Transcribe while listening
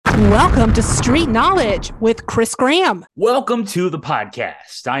Welcome to Street Knowledge with Chris Graham. Welcome to the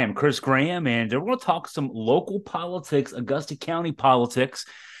podcast. I am Chris Graham, and we're going to talk some local politics, Augusta County politics,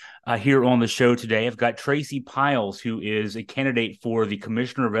 here on the show today. I've got Tracy Pyles, who is a candidate for the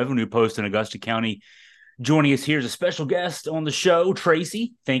Commissioner of Revenue post in Augusta County, joining us here as a special guest on the show.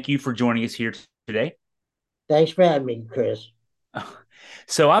 Tracy, thank you for joining us here today. Thanks for having me, Chris.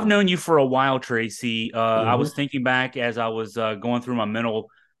 So I've known you for a while, Tracy. I was thinking back as I was going through my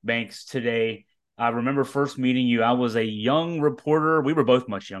mental banks today. I remember first meeting you. I was a young reporter. We were both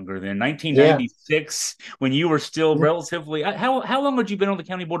much younger then. 1996, when you were still relatively. How long had you been on the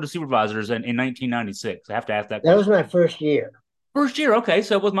County Board of Supervisors in 1996? I have to ask that question. That was my first year. First year, okay.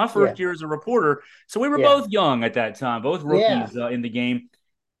 So it was my first year as a reporter. So we were both young at that time, both rookies in the game.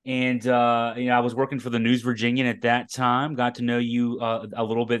 And I was working for the News Virginian at that time. Got to know you a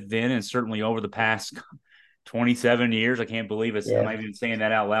little bit then, and certainly over the past 27 years. I can't believe it. I'm not even saying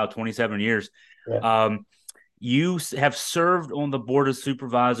that out loud. 27 years. Yeah. You have served on the Board of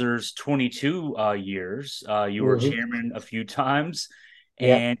Supervisors 22 years. You were chairman a few times,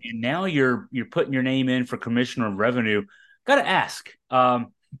 and now you're putting your name in for Commissioner of Revenue. Got to ask,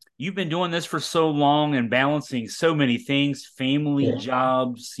 you've been doing this for so long and balancing so many things, family,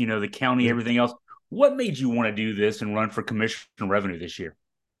 jobs, the county, everything else. What made you want to do this and run for Commissioner of Revenue this year?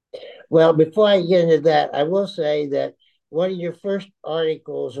 Well, before I get into that, I will say that one of your first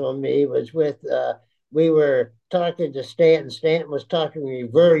articles on me was with, we were talking to Stanton. Stanton was talking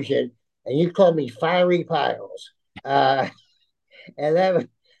reversion, and you called me Fiery Pyles. And that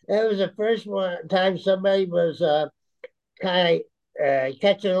was the first time somebody was kind of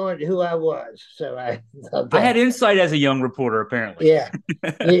catching on to who I was. So I had insight as a young reporter, apparently. Yeah,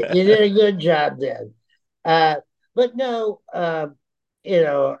 you did a good job then. But no,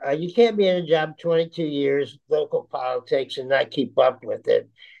 you can't be in a job 22 years, local politics, and not keep up with it.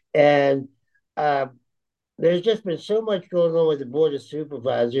 And there's just been so much going on with the Board of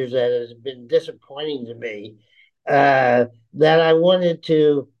Supervisors that has been disappointing to me that I wanted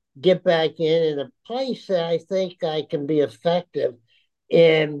to get back in a place that I think I can be effective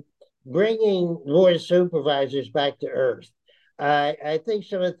in bringing Board of Supervisors back to earth. I think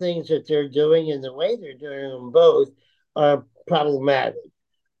some of the things that they're doing and the way they're doing them both are problematic.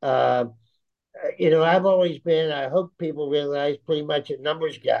 I've always been, I hope people realize, pretty much a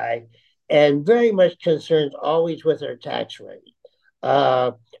numbers guy and very much concerned always with our tax rate.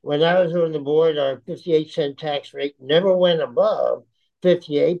 When I was on the board, our 58-cent tax rate never went above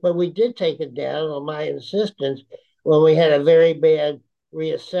 58, but we did take it down on my insistence when we had a very bad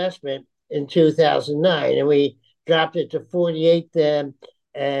reassessment in 2009, and we dropped it to 48 then.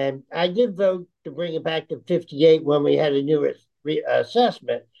 And I did vote to bring it back to 58 when we had a new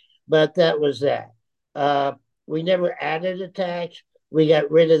assessment, but that was that. We never added a tax. We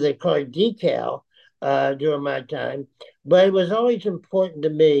got rid of the car decal during my time, but it was always important to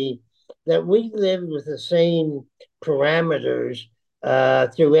me that we lived with the same parameters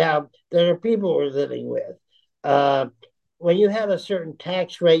throughout that our people were living with. When you have a certain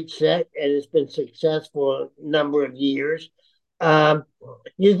tax rate set and it's been successful a number of years,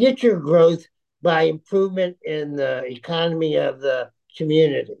 you get your growth by improvement in the economy of the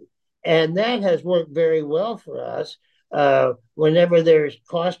community. And that has worked very well for us. Whenever there's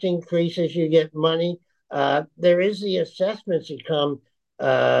cost increases, you get money. There is the assessments that come,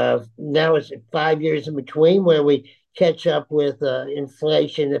 now it's 5 years in between where we catch up with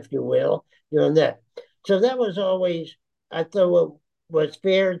inflation, if you will, doing that. So that was always, I thought, what was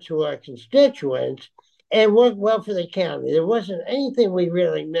fair to our constituents and worked well for the county. There wasn't anything we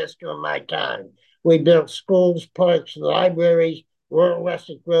really missed during my time. We built schools, parks, libraries, rural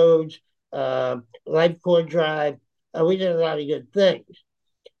rustic roads, Life Corps Drive. We did a lot of good things.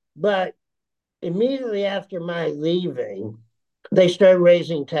 But immediately after my leaving, they started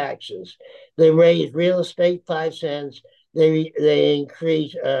raising taxes. They raised real estate 5 cents. They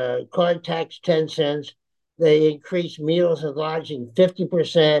increased car tax 10 cents. They increased meals and lodging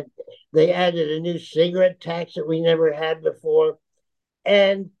 50%. They added a new cigarette tax that we never had before.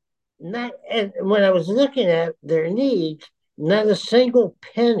 And when I was looking at their needs, not a single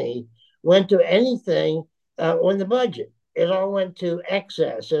penny went to anything on the budget. It all went to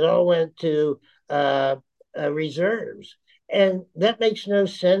excess. It all went to reserves. And that makes no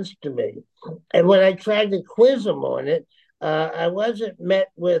sense to me. And when I tried to quiz them on it, I wasn't met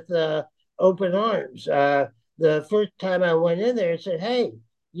with open arms. The first time I went in there and said, hey,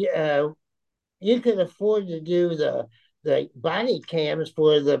 you can afford to do the body cams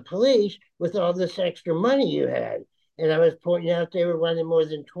for the police with all this extra money you had. And I was pointing out they were running more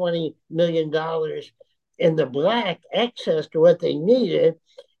than $20 million in the black excess to what they needed.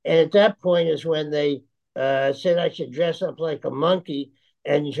 And at that point is when they said I should dress up like a monkey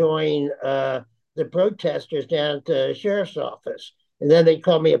and join the protesters down at the sheriff's office. And then they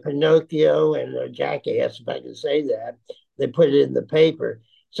called me a Pinocchio and a jackass, if I can say that. They put it in the paper.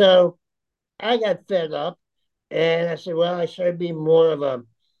 So I got fed up and I said, well, I started being more of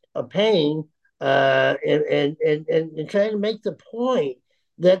a pain and trying to make the point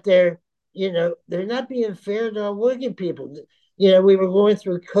that they're not being fair to our working people. We were going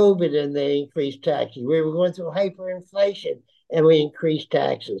through COVID and they increased taxes. We were going through hyperinflation and we increased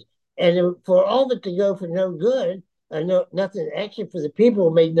taxes. And for all of it to go for no good, nothing actually for the people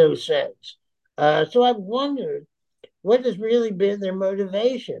made no sense. So I wondered what has really been their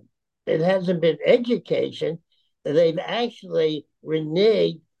motivation. It hasn't been education. They've actually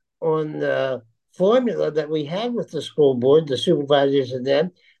reneged on the formula that we had with the school board, the supervisors and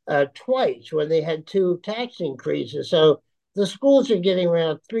them, twice when they had two tax increases. So the schools are getting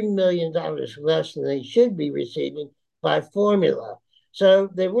around $3 million less than they should be receiving by formula. So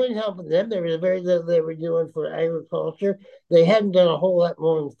they weren't helping them. There was very little they were doing for agriculture. They hadn't done a whole lot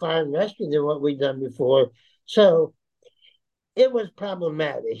more in fire and rescue than what we'd done before. So it was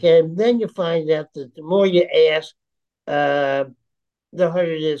problematic. And then you find out that the more you ask, the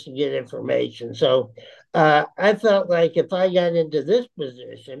harder it is to get information. So I felt like if I got into this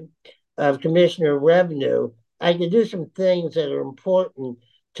position of Commissioner of Revenue, I could do some things that are important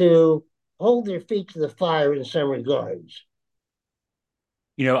to hold their feet to the fire in some regards.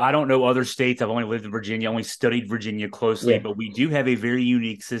 I don't know other states. I've only lived in Virginia. I only studied Virginia closely, but we do have a very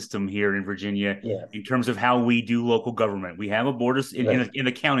unique system here in Virginia in terms of how we do local government. We have a board of, in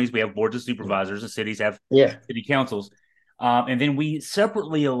the counties, we have boards of supervisors, and cities have city councils. And then we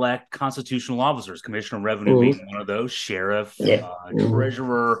separately elect constitutional officers, Commissioner of Revenue being one of those, sheriff,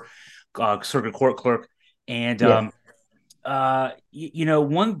 treasurer, circuit court clerk. And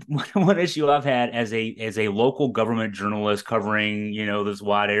one issue I've had as a local government journalist covering this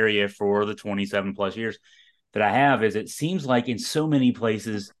wide area for the 27 plus years that I have is it seems like in so many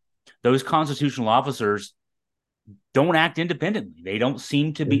places those constitutional officers don't act independently. They don't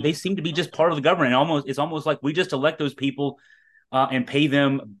seem to be. They seem to be just part of the government. It's almost like we just elect those people and pay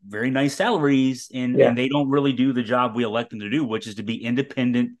them very nice salaries, and they don't really do the job we elect them to do, which is to be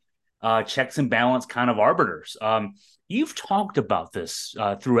independent, checks and balance kind of arbiters. You've talked about this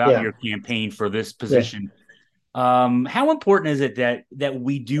throughout your campaign for this position. How important is it that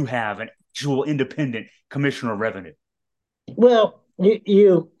we do have an actual independent commissioner of revenue? Well, it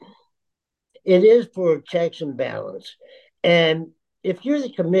is for checks and balance. And if you're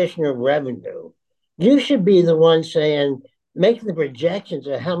the commissioner of revenue, you should be the one making the projections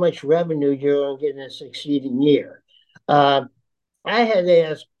of how much revenue you're going to get in a succeeding year. I had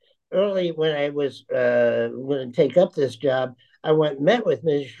asked early when I was going to take up this job, I went and met with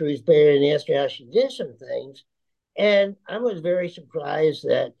Mrs. Shrewsbury and asked her how she did some things. And I was very surprised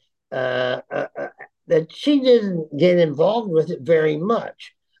that she didn't get involved with it very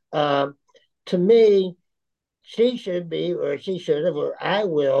much. To me, she should be, or she should have, or I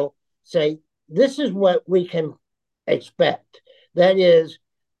will say, this is what we can expect. That is,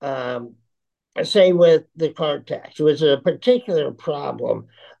 say with the car tax, it was a particular problem.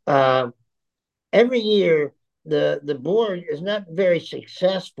 Every year, the board is not very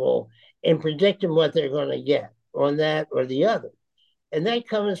successful in predicting what they're going to get on that or the other. And that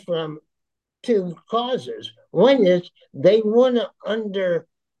comes from two causes. One is they want to under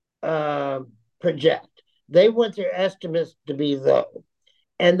project. They want their estimates to be low.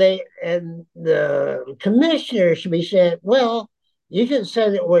 And the commissioner should be saying, well, you can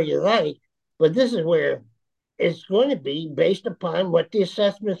set it where you like, but this is where it's going to be based upon what the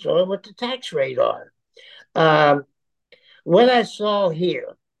assessments are and what the tax rate are. What I saw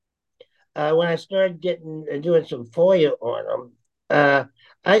here, when I started doing some FOIA on them,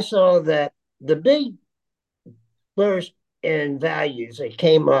 I saw that the big burst in values that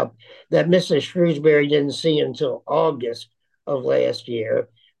came up that Mrs. Shrewsbury didn't see until August of last year.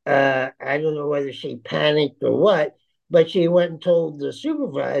 I don't know whether she panicked or what, but she went and told the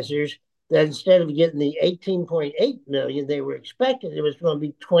supervisors that instead of getting the 18.8 million they were expecting, it was going to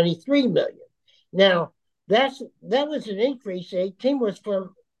be 23 million. Now, that was an increase. 18 was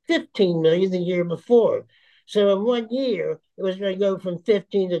from 15 million the year before. So in 1 year, it was going to go from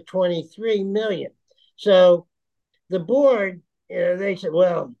 15 to 23 million. So the board, they said,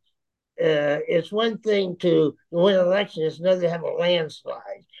 well, it's one thing to win an election, it's another to have a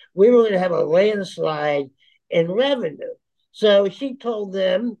landslide. We were going to have a landslide in revenue. So she told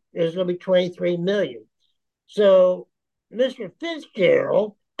them it was going to be 23 million. So Mr.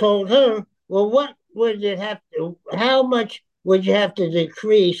 Fitzgerald told her, well, what would it have to, how much would you have to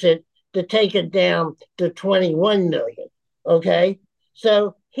decrease it to take it down to 21 million? Okay.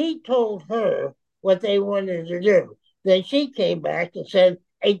 So he told her what they wanted to do. Then she came back and said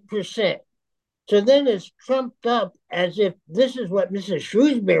 8%. So then it's trumped up as if this is what Mrs.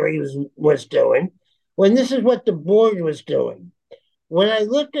 Shrewsbury was doing, when this is what the board was doing. When I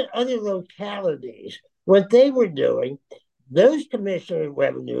looked at other localities, what they were doing, those commissioner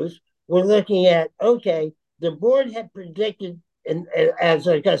revenues were looking at, okay, the board had predicted, as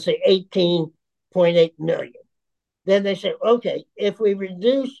I got to say, 18.8 million. Then they said, okay, if we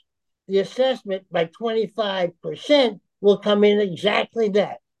reduce the assessment by 25%, we'll come in exactly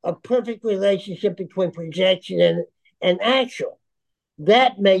that, a perfect relationship between projection and actual.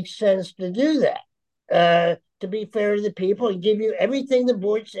 That makes sense to do that, to be fair to the people and give you everything the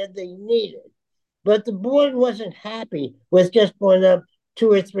board said they needed. But the board wasn't happy with just going up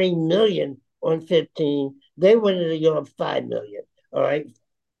 2 or 3 million on 15. They wanted to go up 5 million, all right,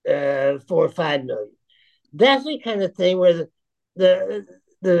 4 or 5 million. That's the kind of thing where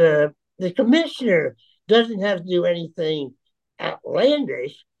the commissioner doesn't have to do anything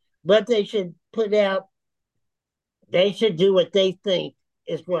outlandish, but they should do what they think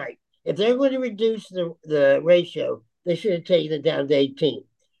is right. If they're going to reduce the ratio, they should have taken it down to 18.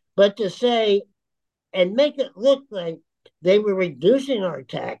 But to say and make it look like they were reducing our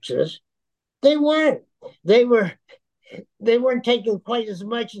taxes, they weren't. They weren't taking quite as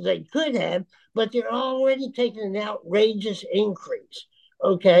much as they could have, but they're already taking an outrageous increase.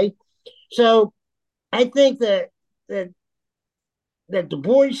 Okay, so I think that the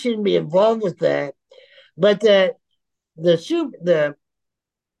board shouldn't be involved with that, but that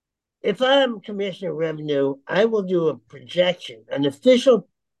if I'm Commissioner of Revenue, I will do a projection, an official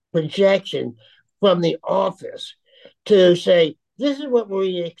projection from the office to say, this is what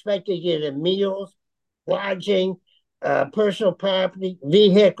we expect to get in meals, lodging, personal property,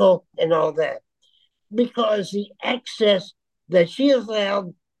 vehicle, and all that. Because the excess that she has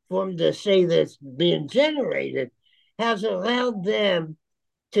allowed for them to say that's being generated has allowed them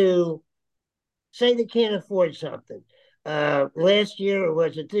to say they can't afford something. Last year, or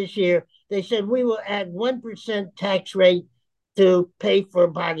was it this year, they said we will add 1% tax rate to pay for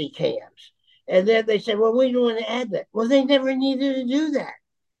body cams. And then they said, well, we don't want to add that. Well, they never needed to do that.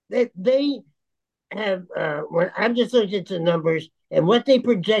 They have, when I'm just looking at the numbers, and what they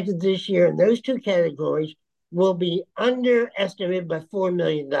projected this year in those two categories will be underestimated by $4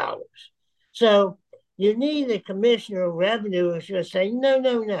 million. So you need a commissioner of revenue who's going to say,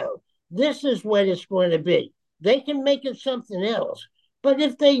 no, this is what it's going to be. They can make it something else. But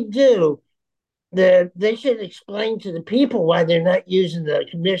if they do, they should explain to the people why they're not using the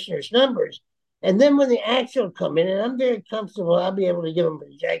commissioner's numbers. And then when the actual come in, and I'm very comfortable, I'll be able to give them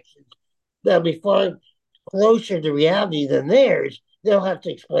projections that'll be far closer to reality than theirs, they'll have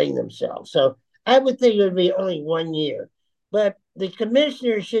to explain themselves. So I would think it would be only 1 year. But the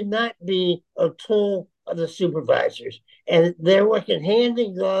commissioner should not be a tool of the supervisors. And they're working hand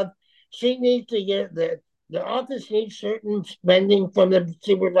in glove. She needs to get the office needs certain spending from the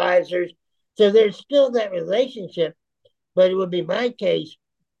supervisors. So there's still that relationship. But it would be my case.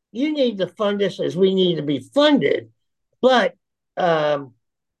 You need to fund us as we need to be funded. But we're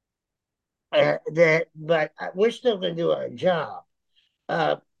still going to do our job.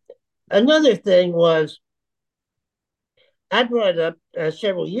 Another thing was, I brought up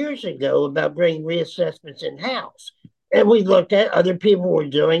several years ago about bringing reassessments in-house. And we looked at other people were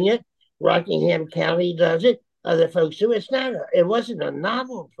doing it. Rockingham County does it. Other folks do it. It wasn't a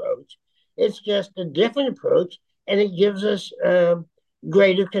novel approach. It's just a different approach, and it gives us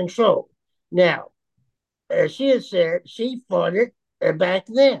greater control. Now, she had said she fought it back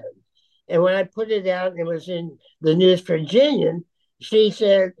then. And when I put it out, it was in the News Virginian, she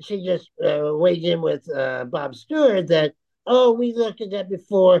said, she just weighed in with Bob Stewart that, oh, we looked at that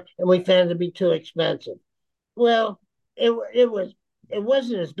before and we found it to be too expensive. Well, it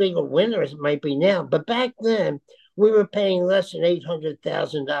wasn't as big a winner as it might be now. But back then, we were paying less than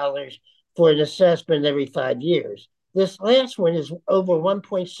 $800,000 for an assessment every 5 years. This last one is over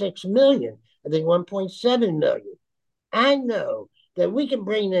 1.6 million, I think 1.7 million. I know that we can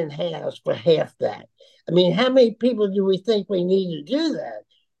bring in house for half that. I mean, how many people do we think we need to do that?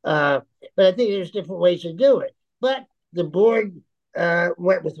 But I think there's different ways to do it. But the board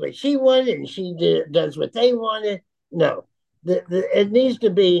went with what she wanted, and she does what they wanted. No, it needs to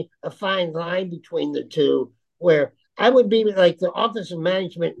be a fine line between the two, where I would be like the Office of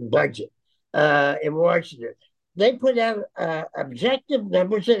Management and Budget in Washington. They put out objective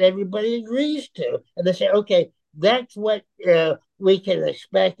numbers that everybody agrees to, and they say, okay, that's what we can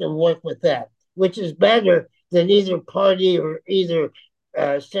expect and work with that, which is better than either party or either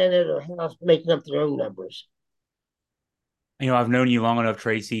Senate or House making up their own numbers. I've known you long enough,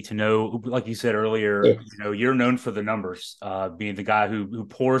 Tracy, to know, like you said earlier, you're known for the numbers, being the guy who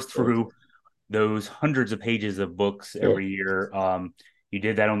pours through those hundreds of pages of books every year. You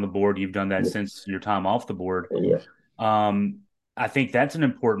did that on the board. You've done that since your time off the board. I think that's an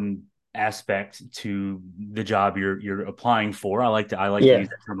important aspect to the job you're applying for. I like to use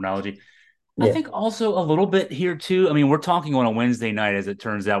that terminology. I think also a little bit here too. I mean, we're talking on a Wednesday night, as it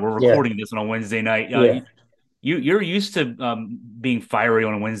turns out. We're recording this on a Wednesday night. You're used to being fiery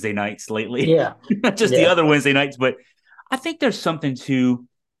on Wednesday nights lately, not just the other Wednesday nights. But I think there's something to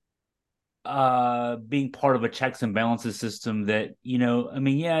being part of a checks and balances system that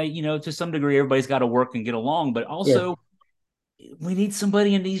to some degree everybody's got to work and get along, but also we need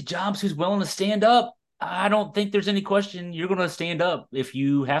somebody in these jobs who's willing to stand up. I don't think there's any question you're going to stand up if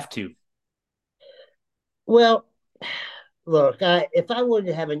you have to. Well, look, if I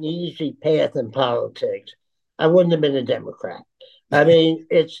wouldn't have an easy path in politics, I wouldn't have been a Democrat. I mean,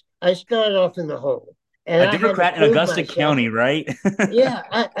 I started off in the hole. And a Democrat in Augusta County, right?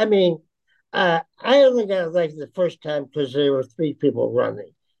 I mean, I only got elected the first time because there were 3 people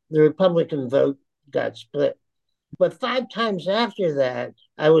running. The Republican vote got split. But 5 times after that,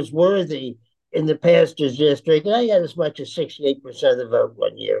 I was worthy in the pastor's district, and I got as much as 68% of the vote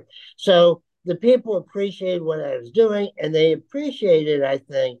one year. So the people appreciated what I was doing, and they appreciated, I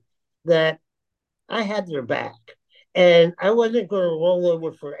think, that I had their back. And I wasn't going to roll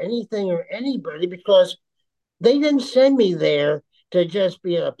over for anything or anybody because they didn't send me there to just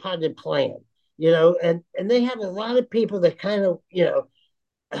be a potted plant, and they have a lot of people that kind of,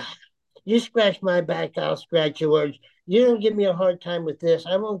 you scratch my back, I'll scratch yours. You don't give me a hard time with this,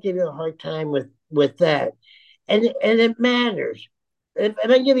 I won't give you a hard time with that. And it matters. If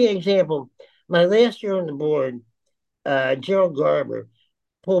I give you an example, my last year on the board, Gerald Garber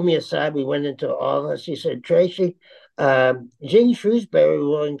pulled me aside. We went into office. He said, Tracy, Gene Shrewsbury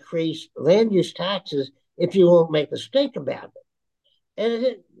will increase land use taxes if you won't make a stink about it.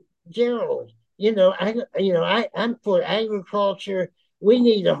 And Gerald, I'm for agriculture. We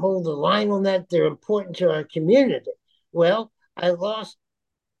need to hold the line on that. They're important to our community. Well, I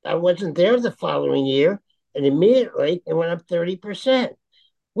wasn't there the following year, and immediately it went up 30%.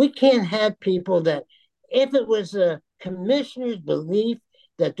 We can't have people that, if it was a commissioner's belief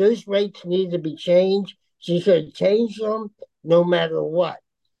that those rates need to be changed, she should change them no matter what,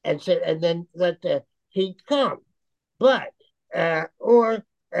 and then let the heat come. But if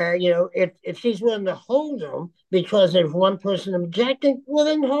she's willing to hold them because there's one person objecting, well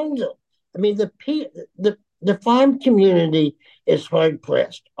then hold them. I mean, the farm community is hard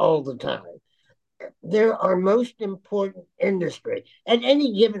pressed all the time. They're our most important industry. At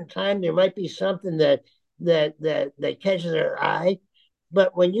any given time, there might be something that catches their eye.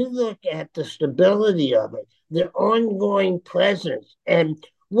 But when you look at the stability of it, their ongoing presence, and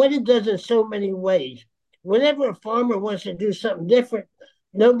what it does in so many ways, whenever a farmer wants to do something different,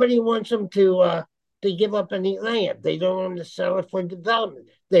 nobody wants them to give up any land. They don't want to sell it for development.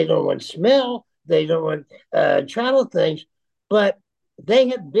 They don't want smell. They don't want travel things. But they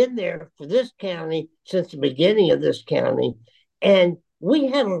have been there for this county since the beginning of this county. And we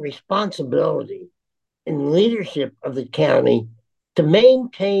have a responsibility in leadership of the county to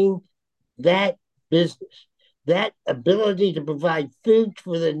maintain that business, that ability to provide food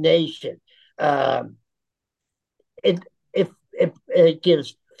for the nation. It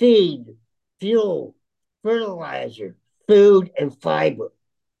gives feed, fuel, fertilizer, food, and fiber.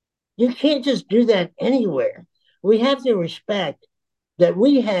 You can't just do that anywhere. We have to respect that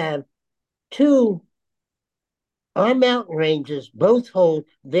we have our mountain ranges both hold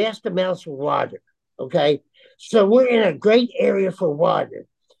vast amounts of water, okay? So we're in a great area for water.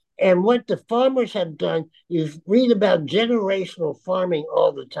 And what the farmers have done, you read about generational farming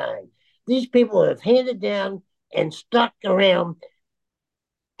all the time. These people have handed down and stuck around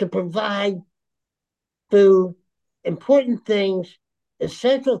to provide food, important things,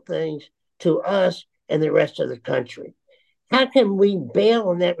 essential things to us and the rest of the country. How can we bail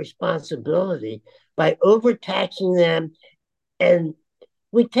on that responsibility by overtaxing them? And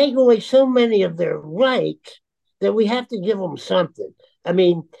we take away so many of their rights that we have to give them something. I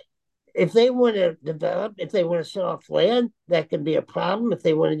mean, if they want to develop, if they want to sell off land, that could be a problem. If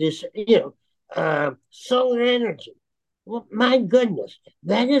they want to do, solar energy, well, my goodness,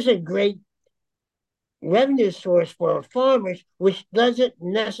 that is a great revenue source for our farmers, which doesn't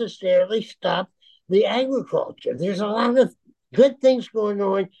necessarily stop the agriculture. There's a lot of good things going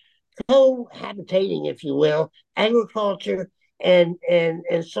on, cohabitating, if you will, agriculture and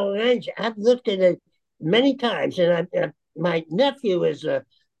solar energy. I've looked at it many times, and my nephew is a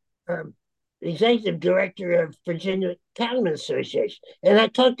executive director of Virginia Cattlemen's Association, and I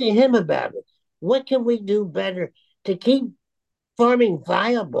talked to him about it. What can we do better to keep farming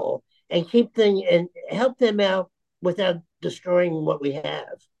viable and keep things and help them out without destroying what we have?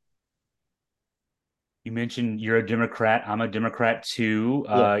 You mentioned you're a Democrat. I'm a Democrat too.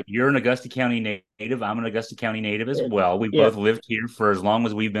 Yeah. You're an Augusta County native. I'm an Augusta County native as well. We've Yeah. both lived here for as long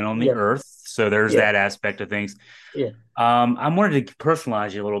as we've been on the Yeah. earth. So there's Yeah. that aspect of things. Yeah. I wanted to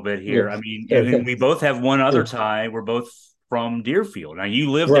personalize you a little bit here. Yeah. I mean, Okay. and we both have one other Yeah. tie. We're both from Deerfield. Now,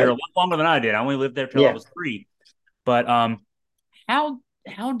 you lived there a Right. lot longer than I did. I only lived there till I Yeah. was 3. But how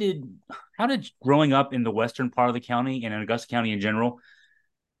how did how did growing up in the western part of the county and in Augusta County in general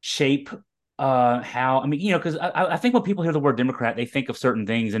shape how I mean, because I think when people hear the word Democrat, they think of certain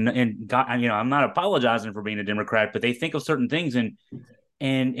things, and God, I'm not apologizing for being a Democrat, but they think of certain things, and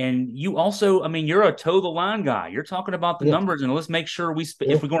you also, I mean, you're a toe the line guy. You're talking about the Yeah. numbers, and let's make sure Yeah.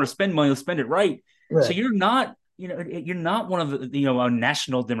 if we're going to spend money, let's spend it right. So Right. you're not one of the a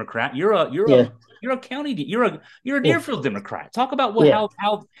national Democrat. Yeah. You're a county, you're a Yeah. Deerfield Democrat. Talk about Yeah.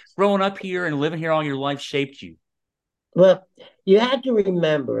 how growing up here and living here all your life shaped you. Well, you have to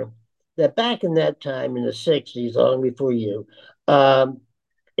remember that back in that time in the 60s, long before you, um,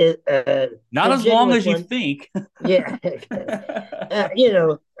 Not as Virginia long was as you one. think. Yeah. It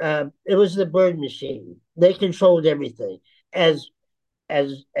was the bird machine. They controlled everything. As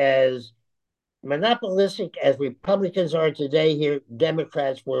monopolistic as Republicans are today here,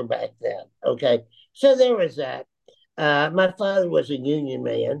 Democrats were back then. Okay. So there was that. My father was a union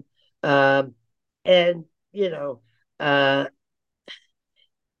man. And, you know, uh,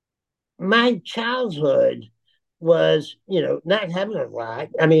 my childhood was, not having a lot.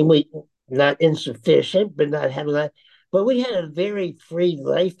 I mean, we not insufficient, but not having a lot. But we had a very free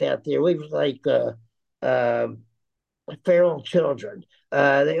life out there. We were like uh, feral children.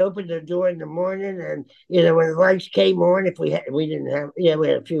 They opened the door in the morning, and when the lights came on, if we didn't have, we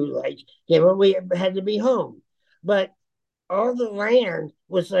had a few lights. Yeah, well, we had to be home, but all the land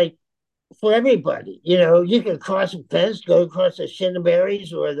was like for everybody. You could cross a fence, go across the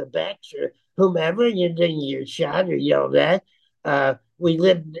Shinneberries or the Becks or whomever, and you didn't get shot or yelled at. We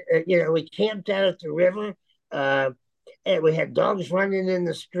lived, we camped out at the river, and we had dogs running in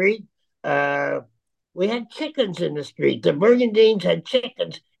the street. We had chickens in the street. The Burgundians had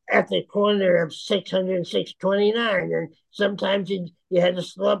chickens at the corner of 600 and 629, and sometimes you had to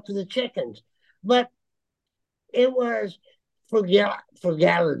slow up for the chickens. But it was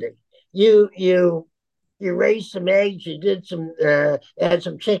frugality. You raised some eggs, you did had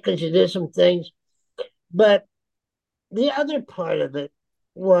some chickens, you did some things. But the other part of it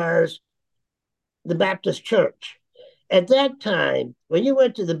was the Baptist church. At that time, when you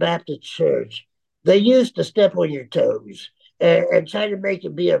went to the Baptist church, they used to step on your toes and try to make you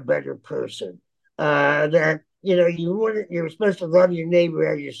be a better person. That you were supposed to love your neighbor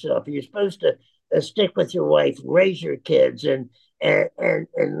as yourself. You're supposed to stick with your wife, raise your kids, and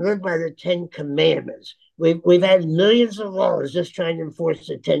live by the 10 Commandments. We've had millions of laws just trying to enforce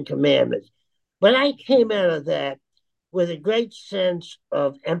the 10 Commandments. But I came out of that with a great sense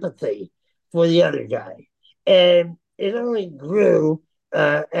of empathy for the other guy, and it only grew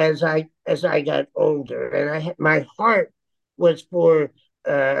as I got older, and my heart was for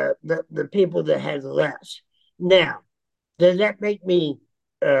the people that had less. Now, does that make me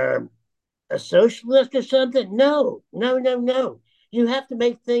a socialist or something? No, no, no, no. You have to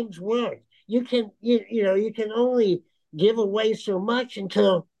make things work. You can only give away so much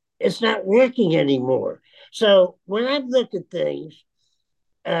until it's not working anymore. So when I've looked at things,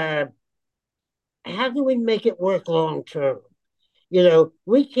 uh, how do we make it work long term?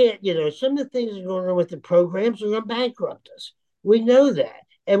 We can't, some of the things that are going on with the programs are going to bankrupt us. We know that.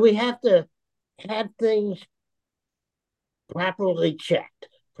 And we have to have things properly checked,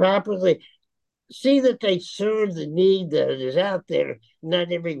 properly see that they serve the need that is out there,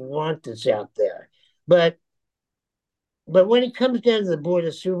 not every want that's out there. But when it comes down to the Board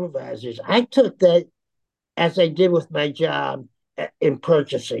of Supervisors, I took that as I did with my job in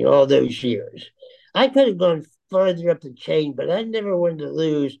purchasing all those years. I could have gone further up the chain, but I never wanted to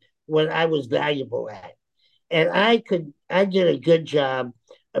lose what I was valuable at. And I did a good job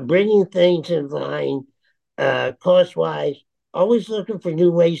of bringing things in line, cost wise, always looking for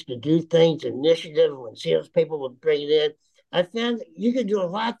new ways to do things, initiative when salespeople would bring it in. I found that you could do a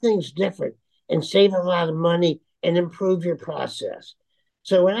lot of things different and save a lot of money and improve your process.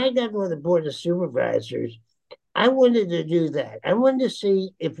 So when I got on the Board of Supervisors, I wanted to do that. I wanted to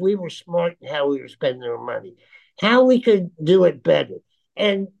see if we were smart in how we were spending our money, how we could do it better.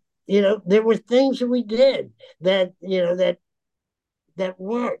 And there were things that we did that, that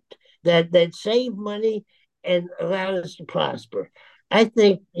worked, that saved money and allowed us to prosper. I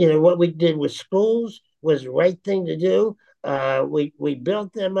think what we did with schools was the right thing to do. We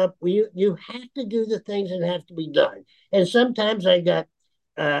built them up. You have to do the things that have to be done, and sometimes I got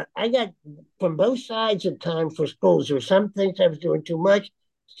from both sides at times for schools. There were some things I was doing too much.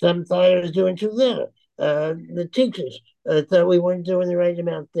 Some thought I was doing too little. The teachers thought we weren't doing the right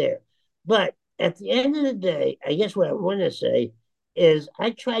amount there. But at the end of the day, I guess what I want to say is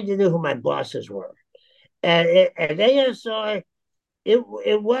I tried to know who my bosses were. At ASR,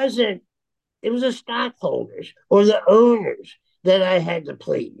 it wasn't, it was the stockholders or the owners that I had to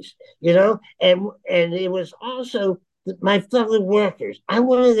please, and it was also my fellow workers. I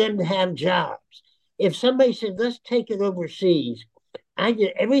wanted them to have jobs. If somebody said, let's take it overseas, I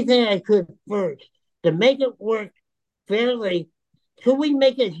did everything I could first to make it work fairly. Could we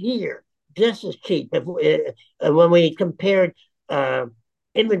make it here just as cheap when we compared uh,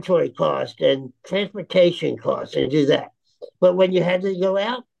 inventory cost and transportation costs and do that? But when you had to go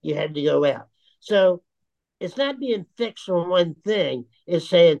out, you had to go out. So it's not being fixed on one thing. It's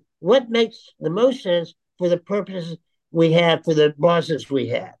saying what makes the most sense for the purposes we have, for the bosses we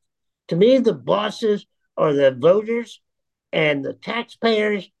have. To me, the bosses are the voters and the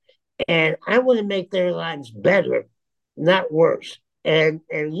taxpayers, and I want to make their lives better, not worse. And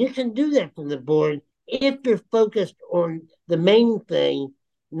you can do that from the board if you're focused on the main thing,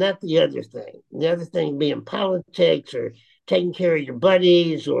 not the other thing. The other thing being politics or taking care of your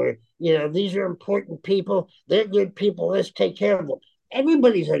buddies, or these are important people. They're good people. Let's take care of them.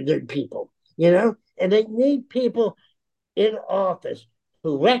 Everybody's a good people, and they need people in office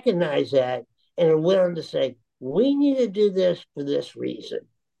who recognize that and are willing to say, we need to do this for this reason.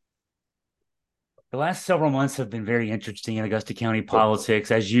 The last several months have been very interesting in Augusta County politics.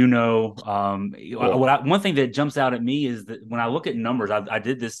 As you know, one thing that jumps out at me is that when I look at numbers, I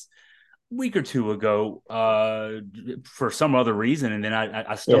did this a week or two ago for some other reason, and then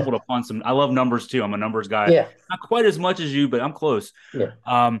I stumbled upon some. I love numbers too. I'm a numbers guy. Not quite as much as you, but I'm close.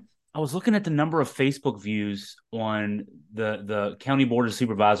 I was looking at the number of Facebook views on the County Board of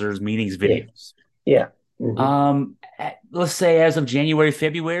Supervisors meetings videos. Mm-hmm. Let's say as of January,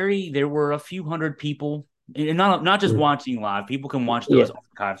 February, there were a few hundred people, and not just watching live. People can watch those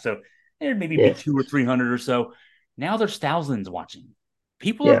archives, so there maybe be 200 or 300 or so. Now there's thousands watching.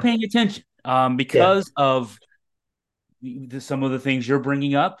 People are paying attention because of some of the things you're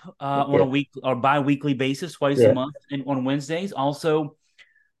bringing up on a week or bi-weekly basis, twice a month, and on Wednesdays. Also,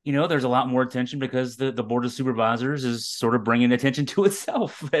 there's a lot more attention because the Board of Supervisors is sort of bringing attention to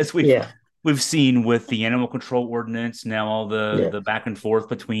itself, as we've seen with the animal control ordinance, now all the back and forth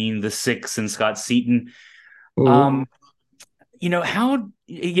between the six and Scott Seaton. How,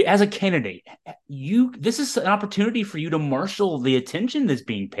 as a candidate, this is an opportunity for you to marshal the attention that's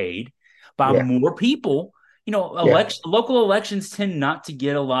being paid by more people. Local elections tend not to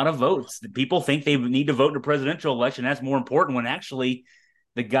get a lot of votes. People think they need to vote in a presidential election. That's more important when actually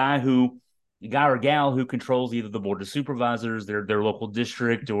the guy or gal who controls either the Board of Supervisors, their local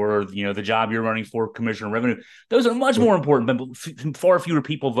district, or the job you're running for, Commissioner of Revenue. Those are much more important, but far fewer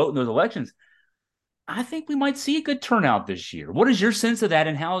people vote in those elections. I think we might see a good turnout this year. What is your sense of that,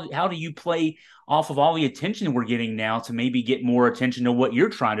 and how do you play off of all the attention we're getting now to maybe get more attention to what you're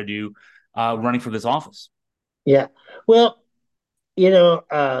trying to do running for this office? Yeah. Well,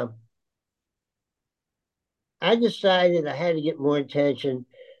 I decided I had to get more attention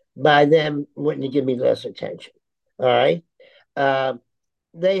by them wanting to give me less attention. All right.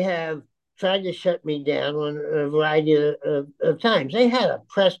 They have tried to shut me down on a variety of times. They had a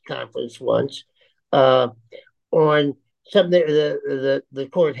press conference once on something, the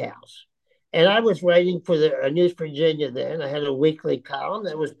courthouse. And I was writing for the News Virginia then. I had a weekly column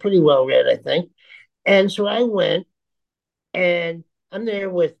that was pretty well read, I think. And so I went, and I'm there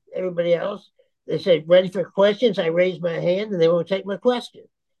with everybody else. They said, ready for questions? I raised my hand, and they won't take my question.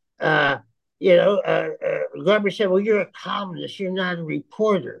 Garber said, well, you're a columnist. You're not a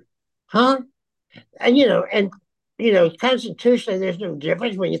reporter. Huh? And constitutionally, there's no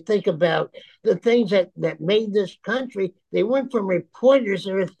difference when you think about the things that made this country. They weren't from reporters.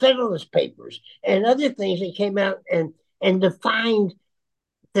 They were Federalist Papers and other things that came out and defined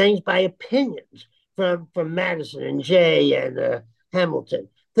things by opinions from Madison and Jay and Hamilton,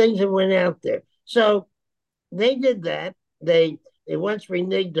 things that went out there. So they did that. They once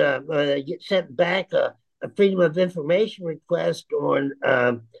reneged, sent back a Freedom of Information request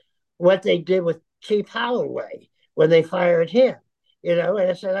on what they did with Chief Holloway when they fired him. And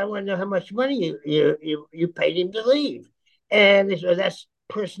I said, I want to know how much money you paid him to leave. And they said,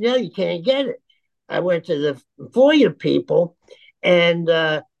 personnel, you can't get it. I went to the FOIA people, and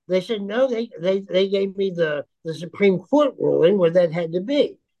they said no. They gave me the Supreme Court ruling where that had to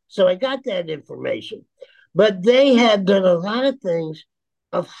be. So I got that information, but they have done a lot of things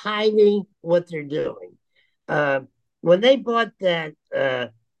of hiding what they're doing. When they bought that,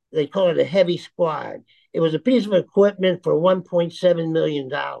 they call it a heavy squad. It was a piece of equipment for $1.7 million.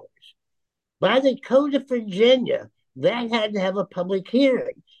 By the Code of Virginia, that had to have a public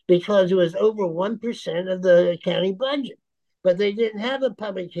hearing because it was over 1% of the county budget. But they didn't have a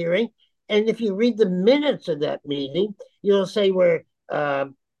public hearing. And if you read the minutes of that meeting, you'll say where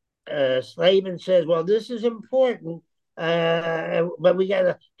Slavin says, well, this is important, but we got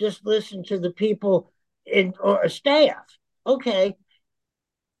to just listen to the people or staff. Okay.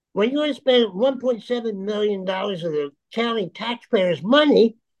 When you're going to spend $1.7 million of the county taxpayers'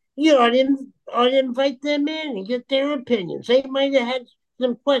 money, you ought to invite them in and get their opinions. They might have had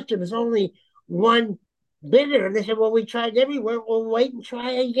some questions. Only one bidder. And they said, well, we tried everywhere. We'll wait and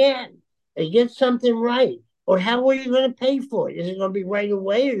try again and get something right. Or how are you going to pay for it? Is it going to be right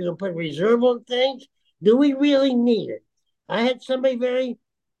away? Are you going to put a reserve on things? Do we really need it? I had somebody very,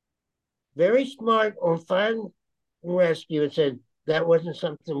 very smart on fire and rescue and said that wasn't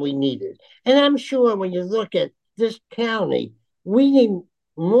something we needed. And I'm sure when you look at this county, we need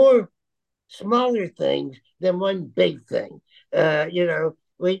more smaller things than one big thing.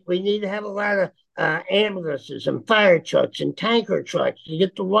 We need to have a lot of ambulances and fire trucks and tanker trucks to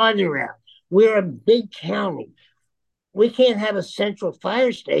get the water out. We're a big county. We can't have a central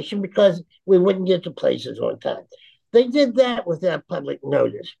fire station because we wouldn't get to places on time. They did that without public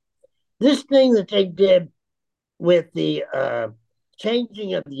notice. This thing that they did with the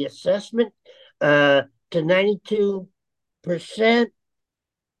changing of the assessment to 92%,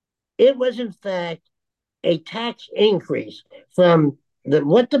 it was in fact a tax increase from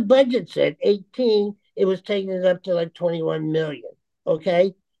what the budget said, 18, it was taking it up to like 21 million.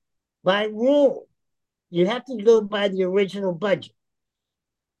 Okay. By rule, you have to go by the original budget.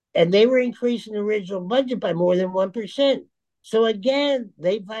 And they were increasing the original budget by more than 1%. So again,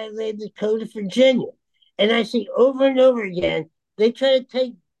 they violated the Code of Virginia. And I see over and over again, they try to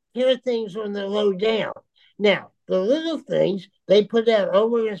take care of things on the low down. Now, the little things they put out, oh,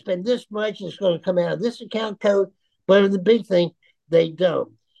 we're going to spend this much, it's going to come out of this account code, but the big thing, they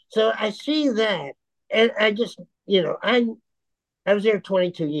don't. So I see that, and I just, I was there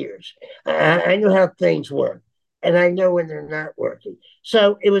 22 years. I know how things work, and I know when they're not working.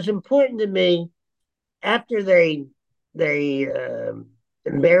 So it was important to me after they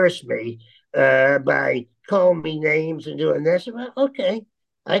embarrassed me by calling me names and doing this. Well, okay,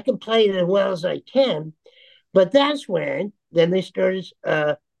 I can play it as well as I can, but that's when then they started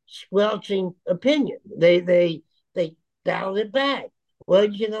squelching opinion. They dialed it back. Well,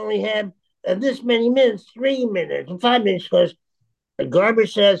 you can only have this many minutes, 3 minutes, and 5 minutes, because Garber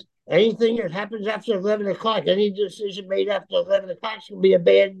says anything that happens after 11 o'clock, any decision made after 11 o'clock is going to be a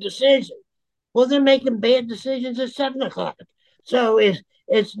bad decision. Well, they're making bad decisions at 7 o'clock. So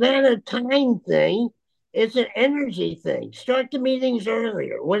it's not a time thing. It's an energy thing. Start the meetings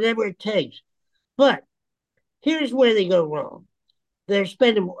earlier, whatever it takes. But here's where they go wrong. They're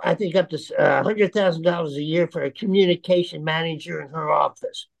spending, I think, up to $100,000 a year for a communication manager in her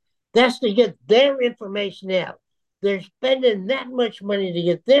office. That's to get their information out. They're spending that much money to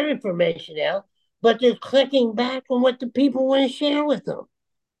get their information out, but they're clicking back on what the people want to share with them.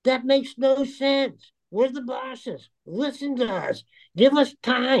 That makes no sense. We're the bosses. Listen to us. Give us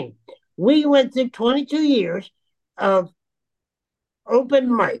time. We went through 22 years of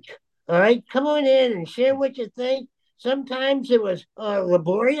open mic. All right, come on in and share what you think. Sometimes it was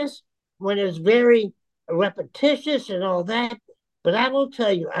laborious when it was very repetitious and all that. But I will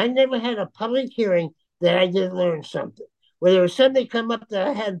tell you, I never had a public hearing that I didn't learn something, where there was something come up that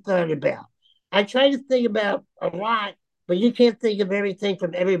I hadn't thought about. I try to think about a lot, but you can't think of everything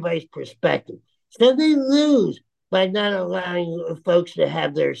from everybody's perspective. So they lose by not allowing folks to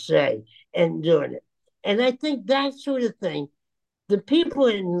have their say and doing it. And I think that sort of thing, the people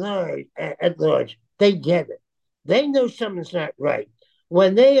at large, they get it. They know something's not right.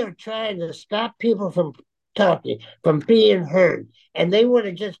 When they are trying to stop people from talking, from being heard, and they want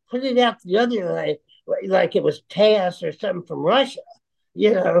to just put it out the other way, like it was TASS or something from Russia, they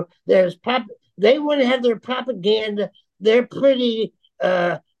want to have their propaganda, their pretty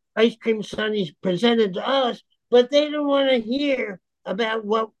ice cream sundaes presented to us, but they don't want to hear about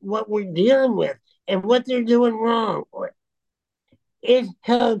what we're dealing with and what they're doing wrong. It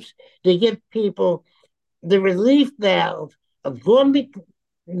helps to give people the relief valve of going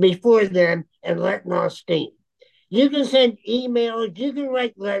before them and letting off steam. You can send emails, you can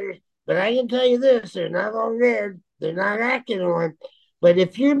write letters, but I can tell you this: they're not all read, they're not acted on. But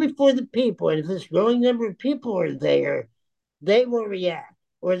if you're before the people, and if this growing number of people are there, they will react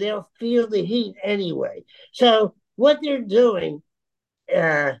or they'll feel the heat anyway. So what they're doing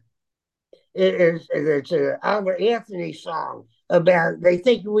uh, it's an Albert Anthony song about they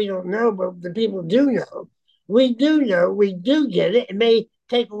think we don't know, but the people do know. We do know, we do get it. It may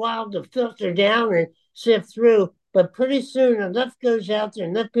take a while to filter down and sift through, but pretty soon enough goes out there,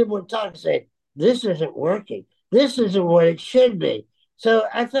 enough people will talk and say, this isn't working. This isn't what it should be. So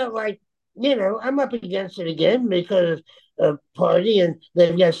I felt like, I'm up against it again because of party and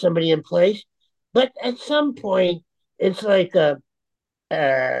they've got somebody in place. But at some point, it's like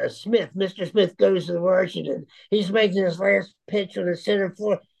Mr. Smith goes to Washington. He's making his last pitch on the center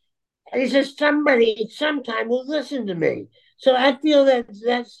floor. And he says, somebody sometime will listen to me. So I feel that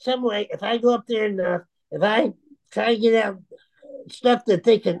that's some way, if I go up there enough, if I try to get out stuff that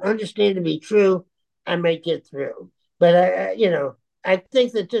they can understand to be true, I might get through. But I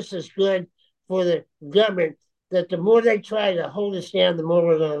think that this is good for the government, that the more they try to hold us down, the more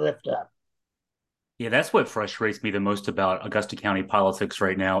we're going to lift up. Yeah, that's what frustrates me the most about Augusta County politics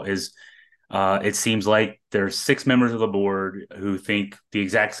right now is it seems like there's 6 members of the board who think the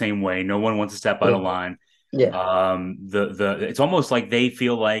exact same way. No one wants to step out of line. Yeah. It's almost like they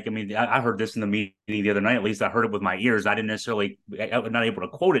feel like, I mean, I heard this in the meeting the other night, at least I heard it with my ears. I was not able to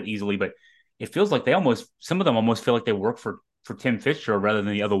quote it easily, but it feels like some of them almost feel like they work for Tim Fitzgerald rather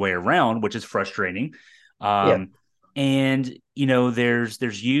than the other way around, which is frustrating. And,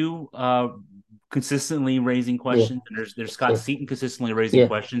 there's you, consistently raising questions, and there's Scott Seaton consistently raising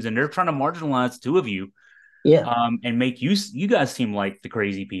questions, and they're trying to marginalize the two of you, and make you guys seem like the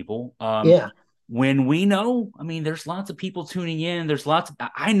crazy people. When we know, I mean, there's lots of people tuning in. There's lots.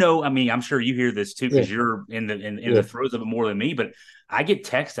 I know. I mean, I'm sure you hear this too because you're in the throes of it more than me. But I get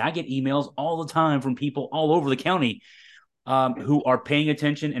texts, I get emails all the time from people all over the county who are paying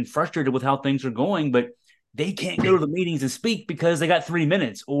attention and frustrated with how things are going, but they can't go to the meetings and speak because they got 3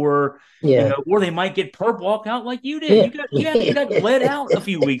 minutes, or or they might get perp walk out like you did. You got let out a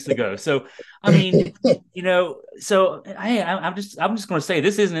few weeks ago. So I mean, so hey, I'm just going to say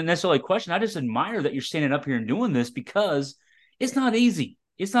this isn't necessarily a question. I just admire that you're standing up here and doing this because it's not easy.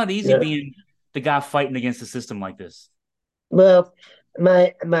 It's not easy being the guy fighting against the system like this. Well,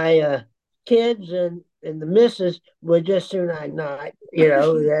 my kids and the missus would just soon I not,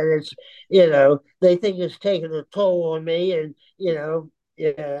 that it's, they think it's taking a toll on me, and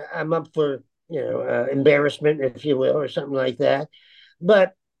I'm up for embarrassment, if you will, or something like that.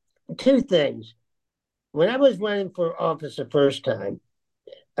 But 2 things: when I was running for office the first time,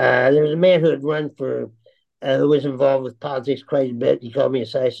 there was a man who had run for, who was involved with politics quite a bit. He called me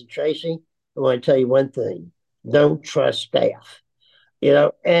aside. He said, Tracy, I want to tell you one thing: don't trust staff.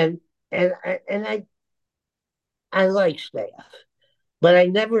 And I like staff, but I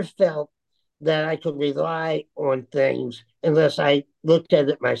never felt that I could rely on things unless I looked at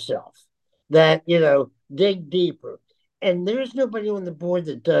it myself. That, dig deeper. And there's nobody on the board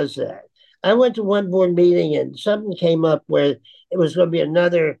that does that. I went to one board meeting and something came up where it was going to be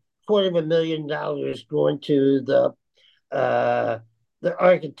another $250,000 going to the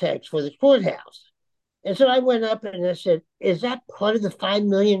architects for the courthouse. And so I went up and I said, is that part of the $5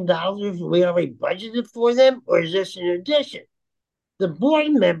 million we already budgeted for them, or is this in addition? The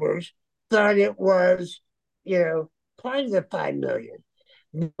board members thought it was, part of the $5 million.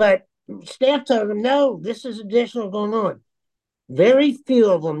 But staff told them, no, this is additional going on. Very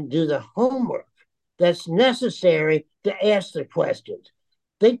few of them do the homework that's necessary to ask the questions.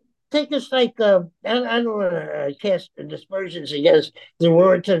 They take us like, I don't want to cast dispersions against the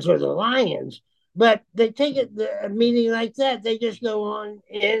Warringtons or the Lions, but they take a meeting like that. They just go on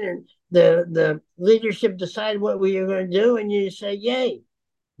in, and the leadership decide what we are going to do, and you say, yay.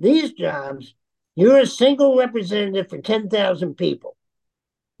 These jobs, you're a single representative for 10,000 people.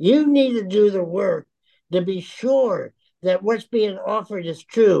 You need to do the work to be sure that what's being offered is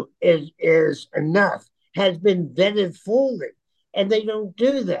true, is enough, has been vetted fully, and they don't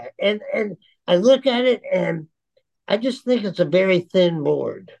do that. And I look at it, and I just think it's a very thin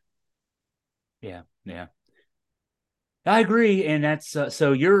board. Yeah. I agree, and that's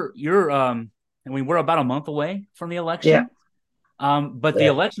so you're I mean, we're about a month away from the election. But the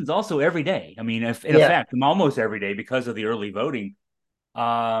election's also every day. I mean, in effect, almost every day because of the early voting.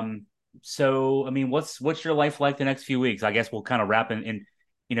 So I mean, what's your life like the next few weeks? I guess we'll kind of wrap in.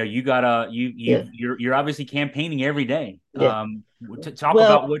 You're obviously campaigning every day. Talk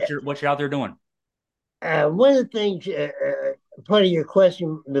about what you're out there doing. One of the things part of your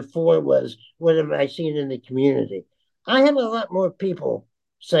question before was, what am I seeing in the community? I have a lot more people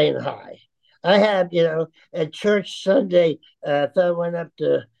saying hi. I have, at church Sunday, a fellow went up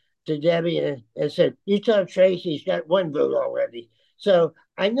to Debbie and said, "You tell Tracy he's got one vote already." So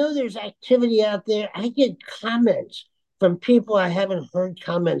I know there's activity out there. I get comments from people I haven't heard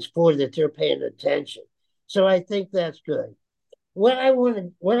comments for that they're paying attention. So I think that's good. What I'm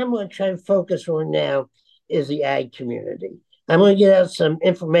going to try and focus on now is the ag community. I'm going to get out some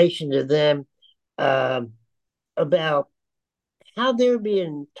information to them um, about how they're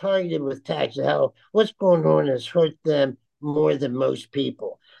being targeted with taxes, how what's going on has hurt them more than most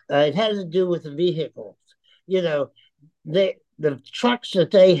people. It has to do with the vehicles. You know, the trucks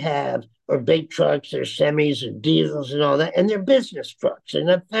that they have are big trucks, they're semis and diesels and all that, and they're business trucks and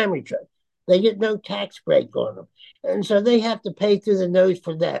not family trucks. They get no tax break on them. And so they have to pay through the nose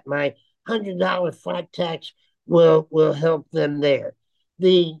for that. My $100 flat tax will help them there.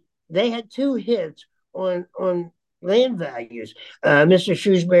 They had two hits on land values. Mr.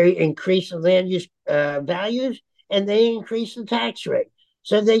 Shrewsbury increased the land use values, and they increased the tax rate,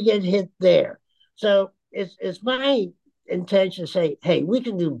 so they get hit there. So it's my intention to say, hey, we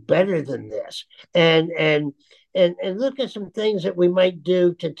can do better than this, and look at some things that we might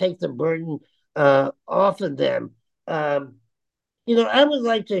do to take the burden off of them. I would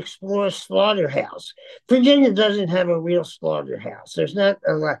like to explore a slaughterhouse. Virginia doesn't have a real slaughterhouse. There's not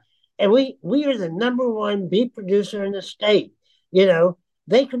a lot. And we are the number one beef producer in the state.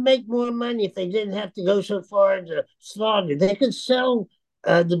 They could make more money if they didn't have to go so far to slaughter. They could sell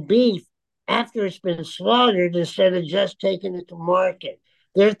the beef after it's been slaughtered instead of just taking it to market.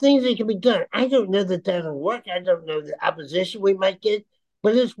 There are things that can be done. I don't know that that'll work. I don't know the opposition we might get,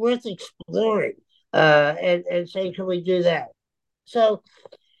 but it's worth exploring and saying, can we do that? So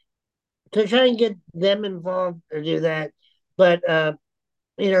to try and get them involved to do that, but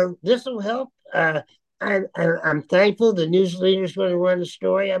this will help. I'm thankful the news leader is going to run the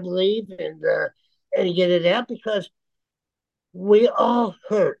story, I believe, and get it out, because we all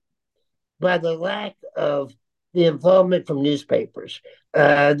hurt by the lack of the involvement from newspapers.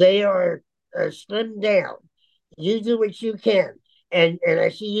 They are slimmed down. You do what you can. And I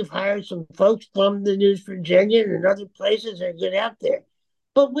see you've hired some folks from the News Virginia and other places that get out there.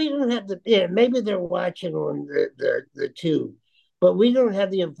 But we don't have maybe they're watching on the tube, but we don't have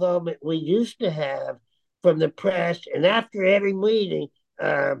the involvement we used to have from the press. And after every meeting,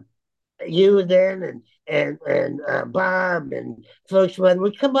 you then and Bob and folks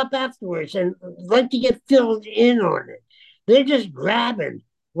would come up afterwards and like to get filled in on it. They're just grabbing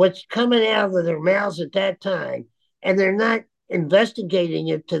what's coming out of their mouths at that time, and they're not investigating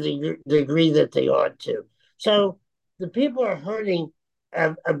it to the degree that they ought to. So the people are hurting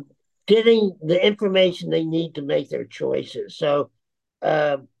of getting the information they need to make their choices. So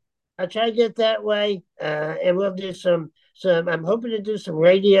I'll try to get that way, and we'll do some. I'm hoping to do some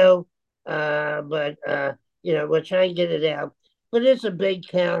radio, but we'll try and get it out. But it's a big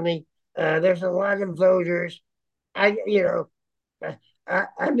county. There's a lot of voters. I'm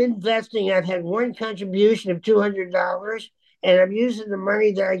investing. I've had one contribution of $200, and I'm using the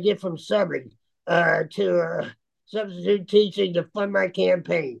money that I get from subbing to substitute teaching to fund my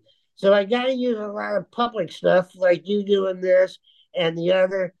campaign. So I got to use a lot of public stuff like you doing this and the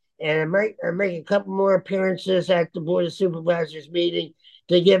other. And I make a couple more appearances at the Board of Supervisors meeting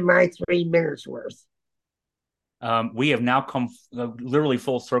to get my 3 minutes worth. We have now come literally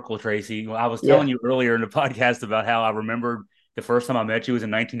full circle, Tracy. I was telling you earlier in the podcast about how I remembered the first time I met you was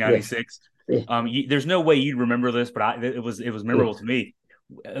in 1996. Yeah. There's no way you'd remember this, but it was memorable to me.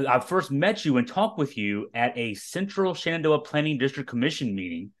 I first met you and talked with you at a Central Shenandoah Planning District Commission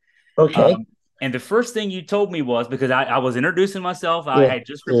meeting. Okay. And the first thing you told me was, because I was introducing myself, I had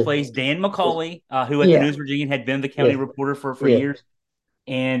just replaced Dan McCauley, who at the News Virginia had been the county reporter for years.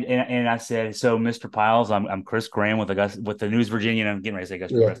 And I said, so Mr. Pyles, I'm Chris Graham with the News Virginia, and I'm getting ready to say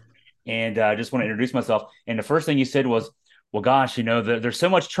Augusta Press. And I just want to introduce myself. And the first thing you said was, well, gosh, there's so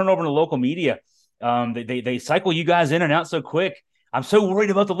much turnover in the local media. They cycle you guys in and out so quick. I'm so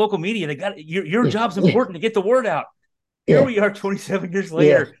worried about the local media. They got your job's important to get the word out. Here we are 27 years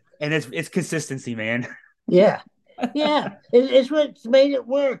later, and it's consistency, man. It's what's made it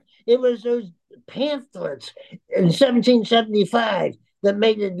work. It was those pamphlets in 1775 that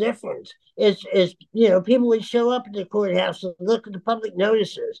made a difference. It's people would show up at the courthouse and look at the public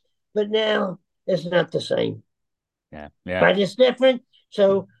notices, but now it's not the same. But it's different.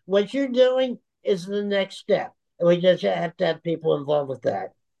 So what you're doing is the next step, and we just have to have people involved with that.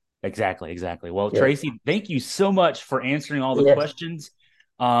 Exactly. Well, Tracy, thank you so much for answering all the questions.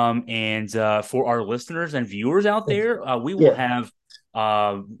 And for our listeners and viewers out there, we will have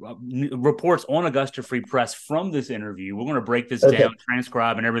reports on Augusta Free Press from this interview. We're going to break this down,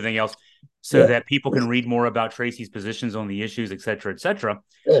 transcribe, and everything else so that people can read more about Tracy's positions on the issues, et cetera, et cetera.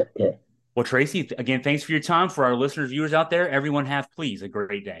 Okay. Well, Tracy, again, thanks for your time. For our listeners, viewers out there, everyone have, please, a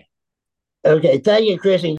great day. Okay. Thank you, Chris.